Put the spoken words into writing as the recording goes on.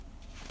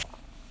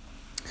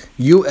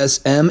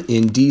USM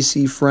in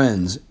DC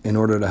Friends in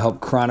order to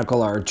help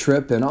chronicle our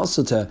trip and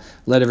also to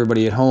let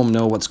everybody at home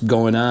know what's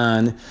going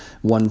on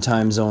one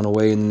time zone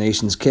away in the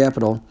nation's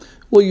capital.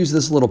 We'll use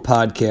this little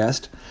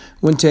podcast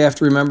when Taft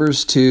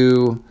remembers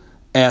to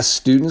ask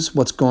students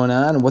what's going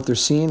on and what they're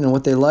seeing and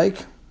what they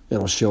like.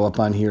 It'll show up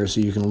on here so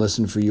you can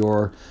listen for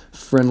your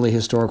friendly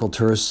historical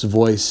tourist's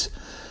voice.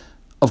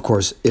 Of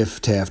course,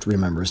 if Taft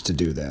remembers to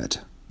do that.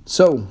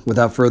 So,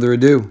 without further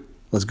ado,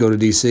 let's go to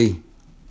DC.